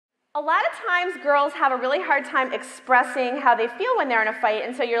A lot of times girls have a really hard time expressing how they feel when they're in a fight,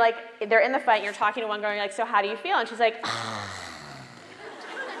 and so you're like, they're in the fight and you're talking to one girl and you're like, so how do you feel? And she's like,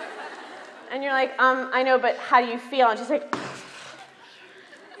 and you're like, I know, but how do you feel? And she's like,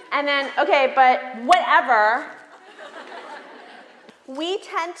 and then, okay, but whatever. We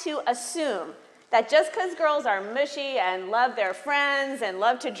tend to assume that just because girls are mushy and love their friends and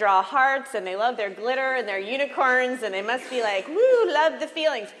love to draw hearts and they love their glitter and their unicorns and they must be like, woo, love the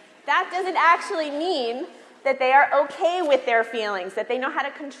feelings, that doesn't actually mean that they are okay with their feelings, that they know how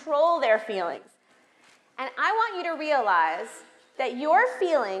to control their feelings. And I want you to realize that your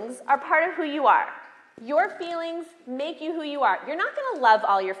feelings are part of who you are. Your feelings make you who you are. You're not going to love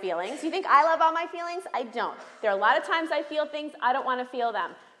all your feelings. You think I love all my feelings? I don't. There are a lot of times I feel things, I don't want to feel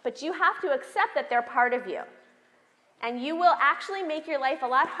them. But you have to accept that they're part of you. And you will actually make your life a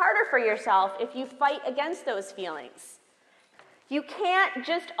lot harder for yourself if you fight against those feelings. You can't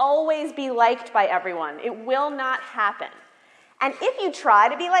just always be liked by everyone. It will not happen. And if you try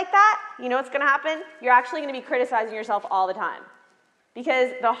to be like that, you know what's going to happen? You're actually going to be criticizing yourself all the time.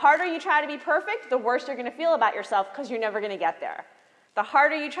 Because the harder you try to be perfect, the worse you're going to feel about yourself because you're never going to get there. The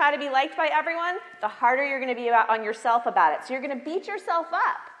harder you try to be liked by everyone, the harder you're going to be on yourself about it. So you're going to beat yourself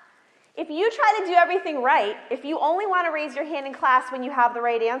up. If you try to do everything right, if you only want to raise your hand in class when you have the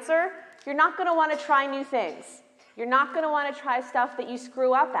right answer, you're not going to want to try new things. You're not going to want to try stuff that you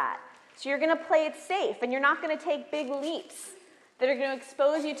screw up at. So you're going to play it safe, and you're not going to take big leaps that are going to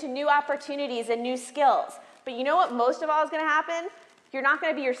expose you to new opportunities and new skills. But you know what most of all is going to happen? You're not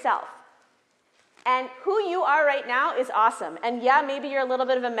going to be yourself. And who you are right now is awesome. And yeah, maybe you're a little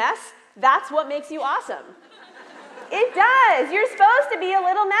bit of a mess. That's what makes you awesome. It does. You're supposed to be a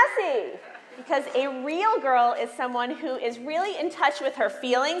little messy. Because a real girl is someone who is really in touch with her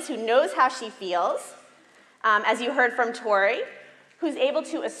feelings, who knows how she feels, as you heard from Tori, who's able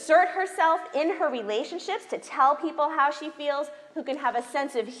to assert herself in her relationships to tell people how she feels, who can have a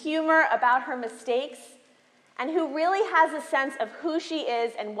sense of humor about her mistakes, and who really has a sense of who she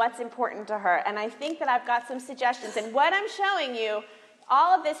is and what's important to her. And I think that I've got some suggestions. And what I'm showing you,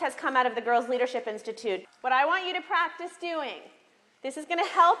 all of this has come out of the Girls Leadership Institute. What I want you to practice doing, this is going to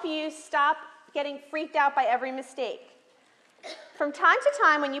help you stop getting freaked out by every mistake. From time to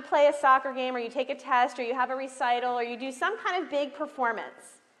time, when you play a soccer game or you take a test or you have a recital or you do some kind of big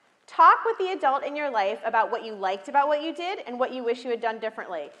performance, talk with the adult in your life about what you liked about what you did and what you wish you had done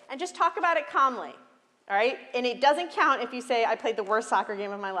differently. And just talk about it calmly. All right? And it doesn't count if you say, I played the worst soccer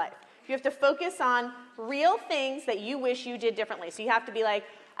game of my life. You have to focus on real things that you wish you did differently. So you have to be like,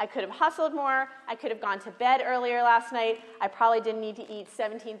 I could have hustled more. I could have gone to bed earlier last night. I probably didn't need to eat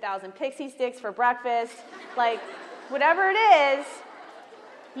 17,000 pixie sticks for breakfast. Like, whatever it is,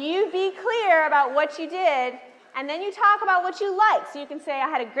 you be clear about what you did, and then you talk about what you like. So you can say, I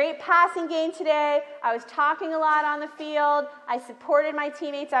had a great passing game today. I was talking a lot on the field. I supported my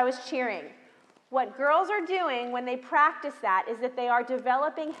teammates. I was cheering. What girls are doing when they practice that is that they are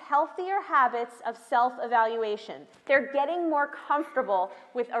developing healthier habits of self-evaluation. They're getting more comfortable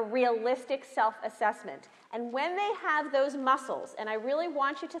with a realistic self-assessment. And when they have those muscles, and I really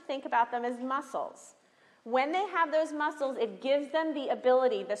want you to think about them as muscles, when they have those muscles, it gives them the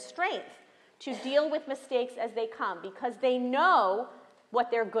ability, the strength, to deal with mistakes as they come because they know what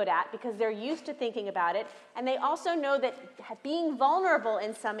they're good at, because they're used to thinking about it, and they also know that being vulnerable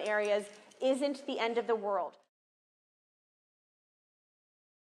in some areas isn't the end of the world.